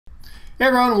Hey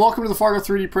everyone, welcome to the Fargo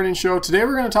 3D Printing Show. Today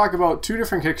we're going to talk about two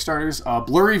different Kickstarters.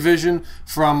 Blurry Vision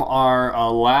from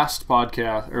our last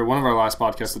podcast, or one of our last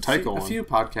podcasts, the Tycho one. A few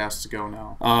podcasts ago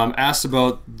now. Asked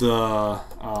about the,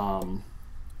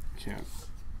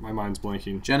 my mind's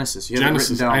blanking. Genesis. You have it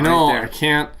written down I know, right there. I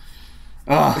can't.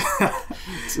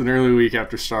 It's an early week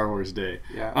after Star Wars Day.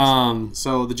 Yeah.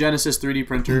 So the Genesis 3D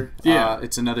printer.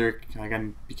 It's another.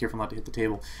 Again, be careful not to hit the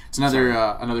table. It's another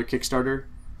another Kickstarter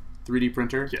 3D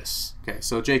printer. Yes. Okay.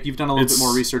 So Jake, you've done a little bit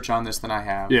more research on this than I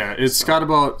have. Yeah. It's got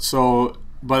about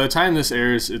by the time this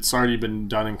airs, it's already been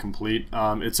done and complete.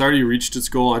 It's already reached its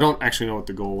goal. I don't actually know what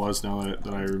the goal was now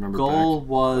that I remember. Goal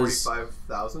was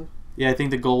 45,000. Yeah, I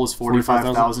think the goal was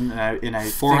 45,000, and I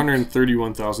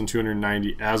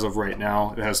 431,290 as of right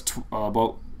now. It has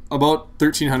about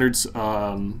 1,300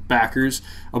 backers,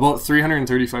 about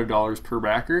 $335 per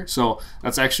backer. So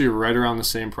that's actually right around the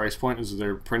same price point as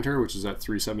their printer, which is at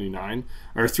 $379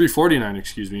 or $349.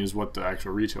 Excuse me, is what the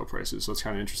actual retail price is. So it's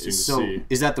kind of interesting to see.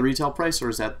 Is that the retail price or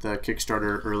is that the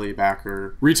Kickstarter early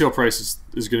backer? Retail price is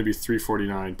going to be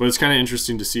 $349, but it's kind of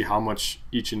interesting to see how much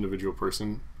each individual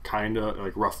person kind of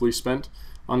like roughly spent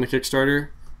on the Kickstarter.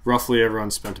 Roughly everyone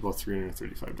spent about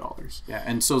 $335. Yeah,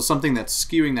 and so something that's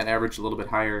skewing that average a little bit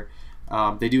higher,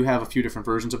 they do have a few different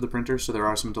versions of the printer, so there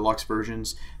are some deluxe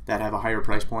versions that have a higher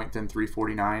price point than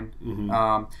 $349.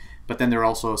 Mm-hmm. But then there are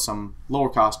also some lower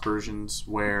cost versions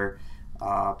where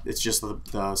it's just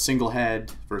the single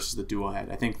head versus the dual head.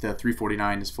 I think the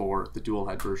 $349 is for the dual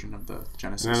head version of the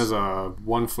Genesis. And that is a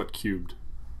 1 foot cubed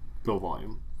build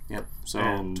volume. Yep. So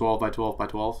 12 by 12 by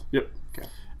 12. Yep. Okay.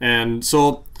 And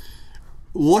so,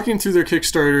 looking through their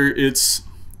Kickstarter, it's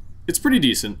pretty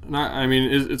decent. I mean,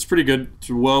 it's pretty good. It's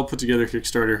a well put together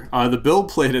Kickstarter. The build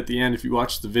plate at the end, if you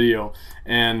watch the video,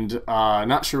 and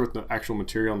not sure what the actual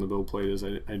material on the build plate is.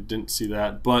 I didn't see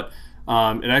that, but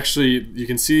it actually, you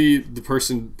can see the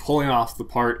person pulling off the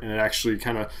part, and it actually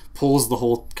kind of pulls the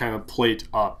whole kind of plate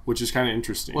up, which is kind of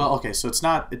interesting. Well, okay, so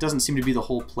it doesn't seem to be the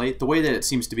whole plate. The way that it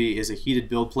seems to be is a heated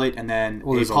build plate, and then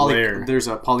there's a layer. There's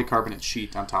a polycarbonate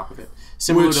sheet on top of it.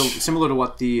 Similar to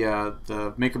what the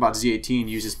MakerBot Z18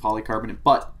 uses polycarbonate,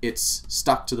 but it's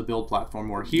stuck to the build platform.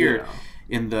 Where here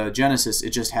in the Genesis, it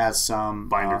just has some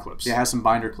binder clips. It has some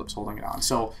binder clips holding it on,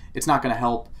 so it's not going to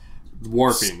help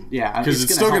warping. Yeah, because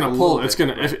it's still going to pull. It's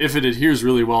going to if it adheres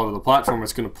really well to the platform,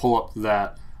 it's going to pull up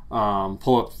that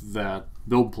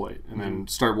build plate and then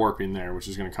start warping there, which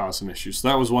is going to cause some issues. So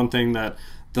that was one thing that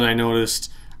I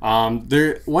noticed. One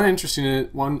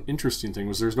interesting thing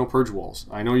was there's no purge walls.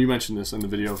 I know you mentioned this in the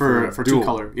video for two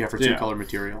color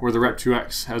material, where the Rep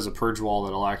 2X has a purge wall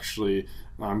that'll actually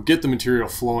get the material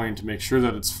flowing to make sure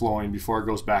that it's flowing before it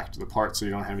goes back to the part, so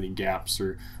you don't have any gaps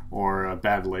or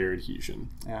bad layer adhesion.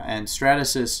 Yeah, and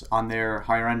Stratasys on their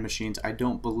higher end machines, I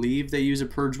don't believe they use a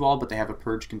purge wall, but they have a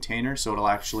purge container, so it'll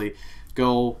actually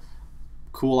go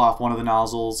cool off one of the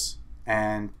nozzles,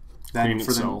 and then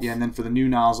for the new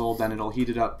nozzle, then it'll heat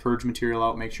it up, purge material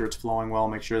out, make sure it's flowing well,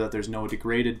 make sure that there's no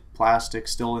degraded plastic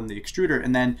still in the extruder,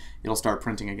 and then it'll start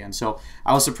printing again. So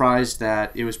I was surprised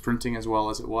that it was printing as well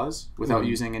as it was without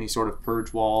using any sort of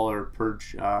purge wall or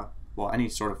purge, any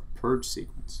sort of purge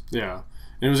sequence. Yeah.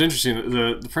 And it was interesting.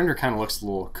 The printer kind of looks a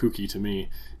little kooky to me,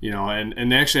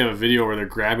 and they actually have a video where they're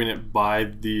grabbing it by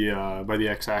the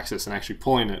x-axis and actually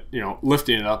pulling it,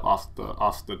 lifting it up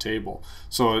off the table.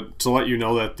 So to let you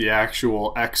know that the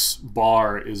actual X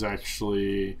bar is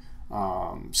actually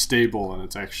stable and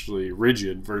it's actually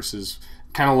rigid versus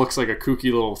kind of looks like a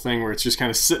kooky little thing where it's just kind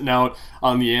of sitting out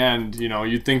on the end.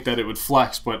 You'd think that it would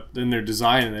flex, but in their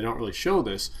design they don't really show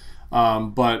this,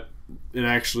 but it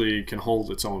actually can hold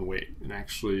its own weight and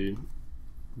actually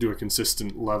do a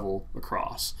consistent level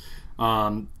across.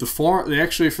 They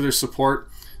actually, for their support,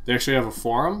 they actually have a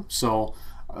forum, so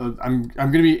I'm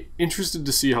going to be interested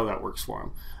to see how that works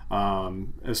for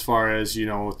them. As far as,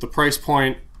 with the price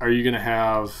point, are you going to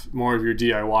have more of your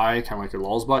DIY, kind of like your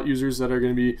Lulzbot users that are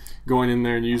going to be going in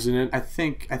there and using it? I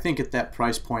think at that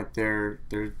price point, they're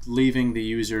leaving the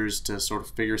users to sort of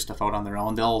figure stuff out on their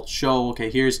own. They'll show,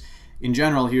 okay, in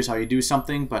general, here's how you do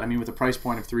something, but I mean, with a price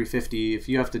point of $350, if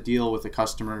you have to deal with a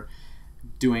customer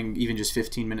doing even just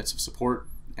 15 minutes of support,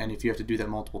 and if you have to do that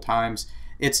multiple times,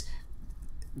 it's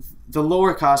the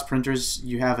lower cost printers.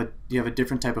 You have a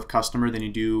different type of customer than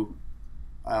you do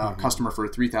customer for a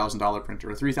 $3,000 printer.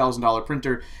 A $3,000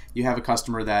 printer, you have a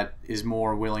customer that is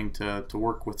more willing to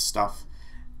work with stuff,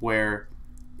 where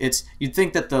you'd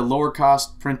think that the lower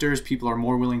cost printers, people are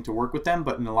more willing to work with them,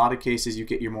 but in a lot of cases you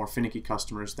get your more finicky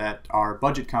customers that are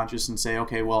budget conscious and say,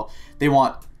 okay, well, they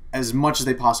want as much as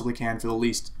they possibly can for the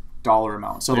least dollar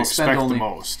amount. So they'll spend only the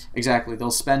most. Exactly. They'll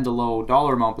spend a low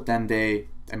dollar amount, but then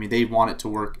I mean, they want it to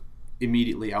work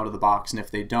immediately out of the box, and if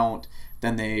they don't,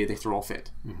 then they throw a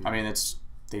fit. I mean,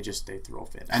 they throw a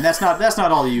fit, and that's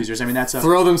not all the users. I mean, that's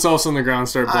throw themselves on the ground,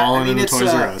 start bawling in the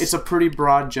Toys R Us. It's a pretty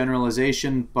broad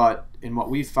generalization, but in what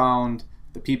we've found,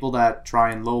 the people that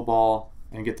try and lowball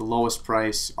and get the lowest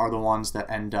price are the ones that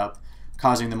end up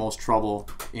causing the most trouble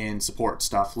in support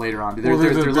stuff later on. They're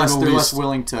less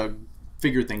willing to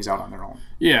figure things out on their own.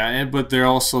 Yeah, but they're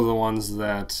also the ones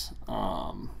that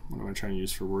what am I trying to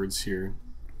use for words here?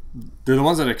 They're the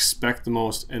ones that expect the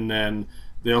most, and then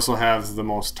they also have the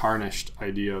most tarnished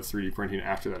idea of 3D printing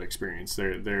after that experience.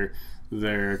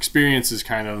 Their experience is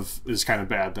kind of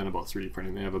bad then about 3D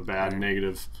printing. They have a bad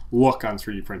negative look on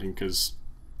 3D printing because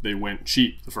they went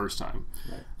cheap the first time.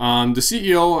 Right. The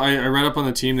CEO, I read up on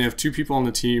the team. They have 2 people on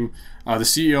the team. The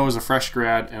CEO is a fresh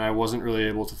grad, and I wasn't really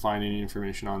able to find any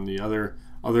information on the other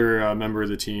member of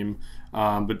the team.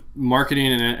 But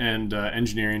marketing and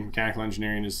engineering, mechanical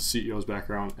engineering is the CEO's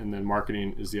background, and then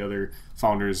marketing is the other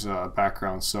founder's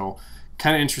background. So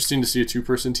kind of interesting to see a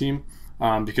 2-person team,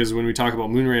 because when we talk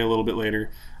about Moonray a little bit later,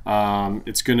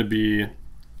 it's going to be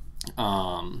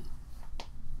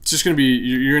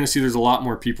you're going to see there's a lot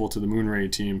more people to the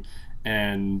Moonray team,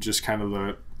 and just kind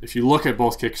of if you look at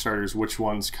both Kickstarters, which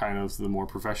one's kind of the more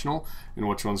professional and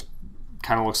which one's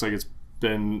kind of looks like it's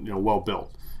been well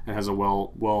built and has a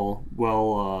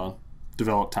well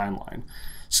developed timeline.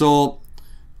 So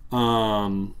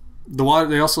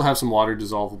they also have some water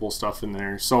dissolvable stuff in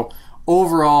there. So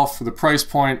overall, for the price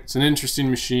point, it's an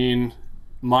interesting machine.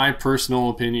 My personal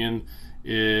opinion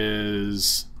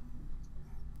is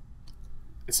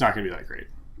it's not going to be that great.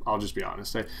 I'll just be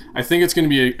honest. I think it's going to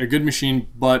be a good machine,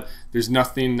 but there's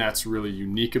nothing that's really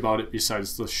unique about it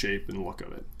besides the shape and look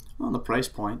of it. On the price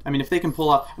point, I mean, if they can pull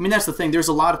off, I mean, that's the thing. There's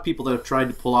a lot of people that have tried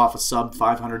to pull off a sub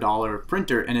 $500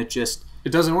 printer, and it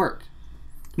doesn't work.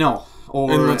 No,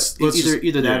 or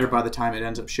either that, or by the time it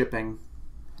ends up shipping,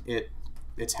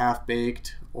 it's half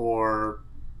baked, or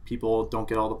people don't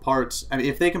get all the parts. I mean,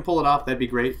 if they can pull it off, that'd be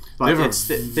great. But they have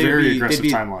a very aggressive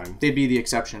timeline. They'd be the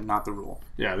exception, not the rule.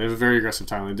 Yeah, they have a very aggressive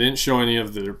timeline. They didn't show any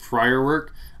of their prior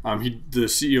work. The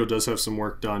CEO does have some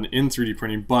work done in 3D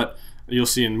printing, but you'll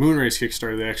see in Moonray's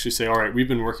Kickstarter, they actually say, all right, we've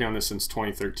been working on this since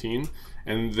 2013,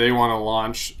 and they want to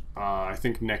launch, I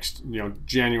think, next,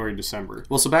 January, December.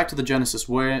 Well, so back to the Genesis.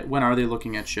 When are they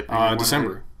looking at shipping?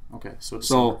 December. Okay, so December.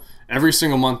 So every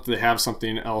single month they have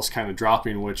something else kind of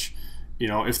dropping, which,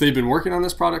 if they've been working on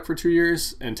this product for 2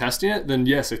 years and testing it, then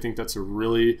yes, I think that's a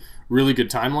really, really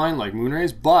good timeline like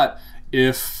Moonray's. But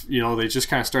if they just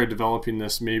kind of started developing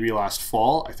this maybe last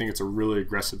fall, I think it's a really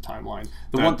aggressive timeline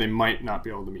that they might not be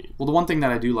able to meet. Well, the one thing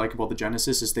that I do like about the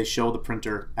Genesis is they show the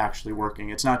printer actually working.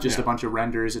 It's not just a bunch of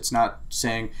renders. It's not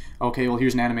saying, okay, well,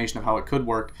 here's an animation of how it could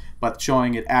work, but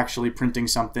showing it actually printing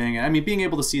something. And I mean, being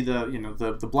able to see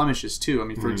the blemishes too. I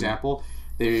mean, for example,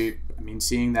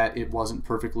 seeing that it wasn't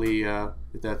perfectly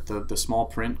that the small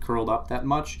print curled up that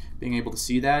much, being able to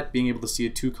see that, being able to see a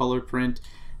 2-color print.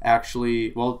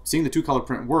 Actually, seeing the 2-color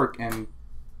print work and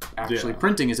actually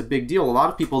printing is a big deal. A lot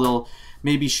of people, they'll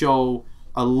maybe show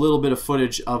a little bit of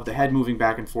footage of the head moving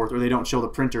back and forth, or they don't show the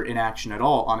printer in action at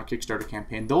all on a Kickstarter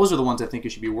campaign. Those are the ones I think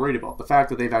you should be worried about. The fact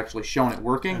that they've actually shown it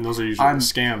working. And those are usually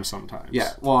scams sometimes.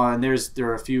 Yeah, well, and there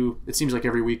are a few. It seems like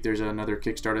every week there's another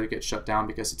Kickstarter that gets shut down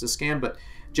because it's a scam. But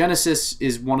Genesis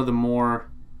is one of the more.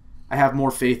 I have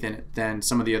more faith in it than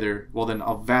some of the other, than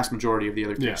a vast majority of the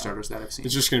other Kickstarters that I've seen.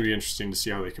 It's just going to be interesting to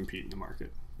see how they compete in the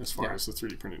market as far as the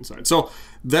 3D printing side. So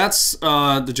that's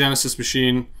the Genesis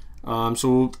machine.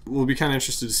 So we'll be kind of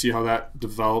interested to see how that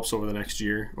develops over this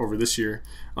year.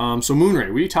 So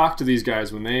Moonray, we talked to these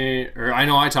guys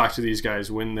I talked to these guys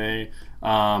when they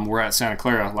were at Santa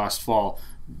Clara last fall.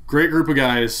 Great group of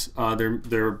guys.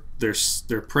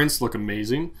 Their prints look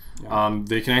amazing. Yeah.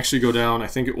 They can actually go down, I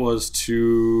think it was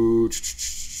to,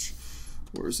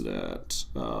 where's it at?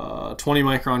 20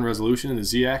 micron resolution in the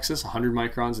Z-axis, 100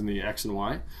 microns in the X and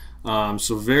Y.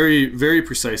 So very, very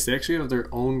precise. They actually have their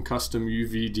own custom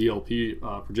UV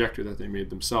DLP projector that they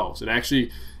made themselves. It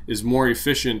actually is more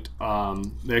efficient.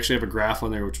 They actually have a graph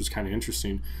on there, which was kind of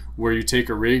interesting, where you take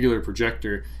a regular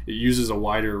projector, it uses a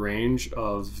wider range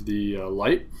of the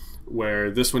light,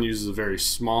 where this one uses a very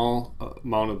small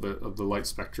amount of the light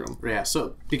spectrum. Yeah,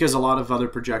 so because a lot of other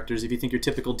projectors, if you think your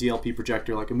typical DLP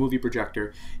projector, like a movie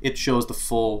projector, it shows the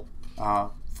full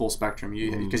spectrum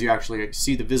because you actually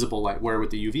see the visible light. Where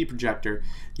with the UV projector,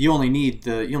 you only need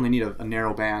a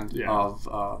narrow band of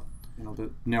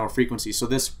the narrow frequency. So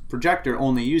this projector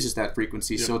only uses that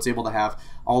frequency, so it's able to have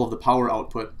all of the power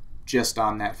output just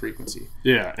on that frequency.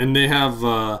 Yeah, and they have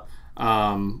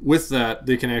with that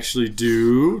they can actually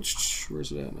do.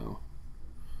 Where's it at now?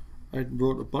 I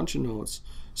wrote a bunch of notes.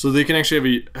 So they can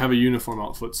actually have a uniform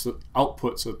output so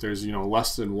that there's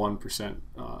less than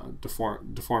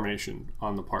 1% deformation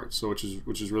on the parts. So which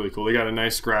is really cool. They got a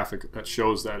nice graphic that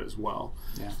shows that as well.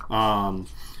 Yeah. I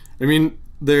mean,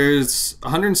 there's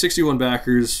 161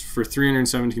 backers for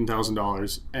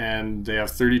 $317,000, and they have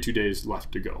 32 days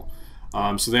left to go.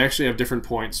 So they actually have different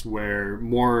points where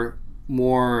more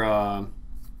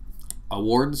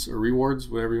awards or rewards,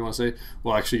 whatever you want to say,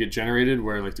 will actually get generated,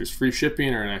 where like there's free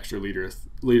shipping or an extra liter of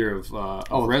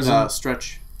resin.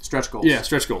 Stretch goals. Yeah,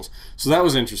 stretch goals. So that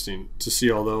was interesting to see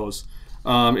all those.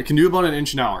 It can do about 1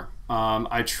 inch an hour.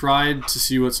 I tried to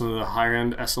see what some of the higher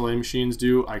end SLA machines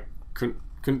do. I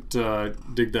couldn't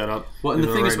dig that up. Well, and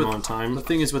the thing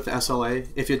is with the SLA,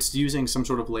 if it's using some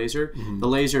sort of laser, the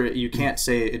laser, you can't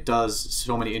say it does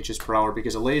so many inches per hour,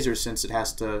 because a laser, since it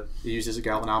uses a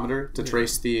galvanometer to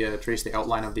trace the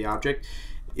outline of the object.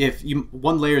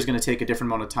 One layer is going to take a different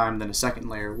amount of time than a second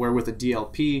layer, where with a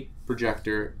DLP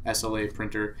projector SLA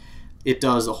printer, it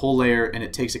does a whole layer and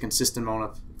it takes a consistent amount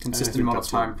of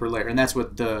time per layer, and that's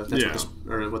what the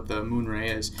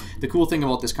Moonray is. The cool thing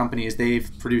about this company is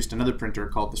they've produced another printer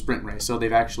called the Sprintray, so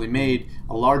they've actually made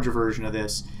a larger version of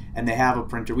this, and they have a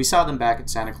printer. We saw them back at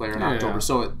Santa Clara in October,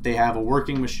 so they have a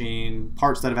working machine,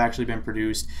 parts that have actually been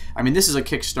produced. I mean, this is a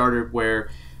Kickstarter where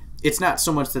it's not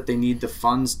so much that they need the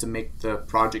funds to make the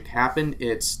project happen.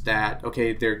 It's that,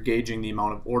 okay, they're gauging the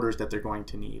amount of orders that they're going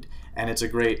to need. And it's a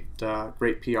great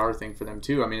PR thing for them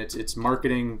too. I mean, it's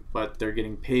marketing, but they're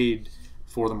getting paid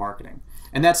for the marketing.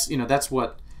 And that's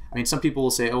what, I mean, some people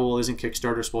will say, oh, well, isn't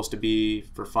Kickstarter supposed to be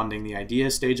for funding the idea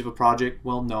stage of a project?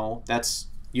 Well, no,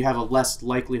 you have a less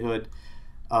likelihood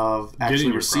of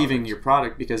actually receiving your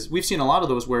product, because we've seen a lot of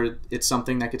those where it's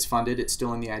something that gets funded, it's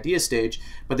still in the idea stage,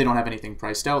 but they don't have anything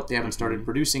priced out, they haven't started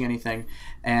producing anything,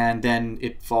 and then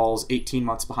it falls 18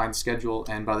 months behind schedule,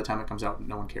 and by the time it comes out,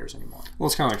 no one cares anymore. Well,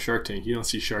 it's kind of like Shark Tank. You don't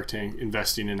see Shark Tank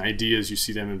investing in ideas, you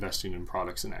see them investing in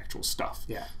products and actual stuff.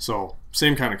 Yeah. So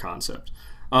same kind of concept.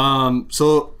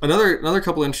 So another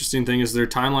couple interesting things is their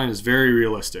timeline is very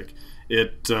realistic.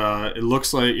 It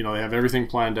looks like they have everything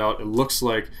planned out. It looks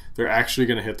like they're actually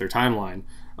going to hit their timeline.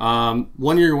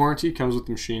 1 year warranty comes with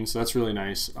the machine, so that's really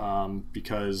nice,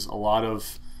 because a lot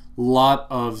of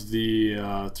the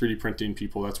 3D printing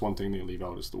people, that's one thing they leave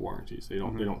out is the warranties. They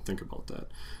don't think about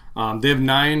that. They have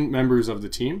 9 members of the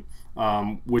team,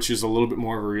 which is a little bit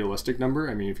more of a realistic number.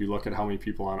 I mean, if you look at how many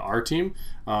people on our team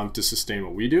to sustain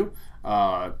what we do,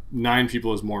 9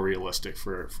 people is more realistic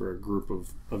for a group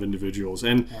of individuals.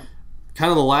 And kind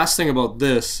of the last thing about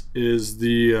this is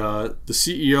the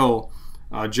CEO,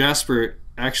 Jasper,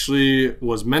 actually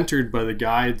was mentored by the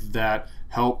guy that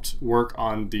helped work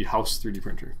on the house 3D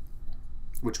printer.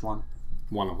 Which one?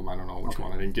 One of them. I don't know which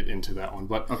one. I didn't get into that one.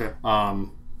 But okay.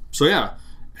 So yeah,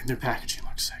 and their packaging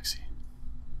looks sexy.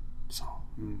 So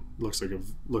looks like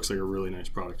a really nice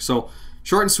product. So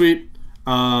short and sweet.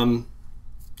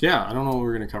 Yeah, I don't know what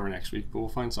we're going to cover next week, but we'll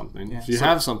find something. Yeah, if you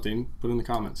have something, put it in the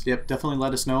comments. Yep, definitely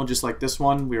let us know. Just like this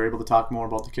one, we were able to talk more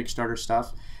about the Kickstarter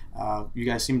stuff. You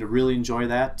guys seem to really enjoy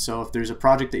that. So if there's a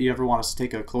project that you ever want us to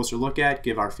take a closer look at,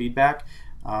 give our feedback,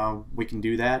 we can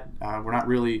do that. We don't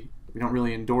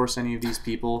really endorse any of these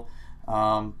people,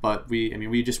 but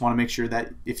we just want to make sure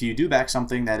that if you do back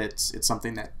something, that it's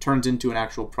something that turns into an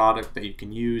actual product that you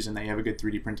can use and that you have a good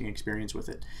 3D printing experience with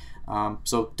it.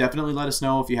 So definitely let us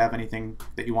know if you have anything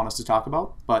that you want us to talk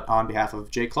about. But on behalf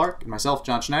of Jay Clark and myself,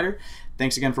 John Schneider,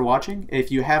 thanks again for watching. If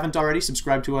you haven't already,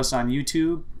 subscribe to us on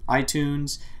YouTube,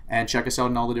 iTunes, and check us out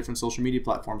on all the different social media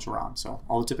platforms we're on. So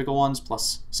all the typical ones,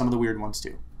 plus some of the weird ones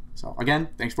too. So again,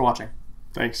 thanks for watching.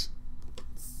 Thanks.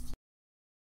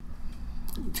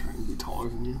 I'm trying to be taller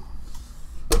than you.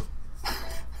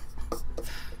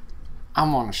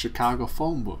 I'm on a Chicago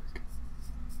phone book.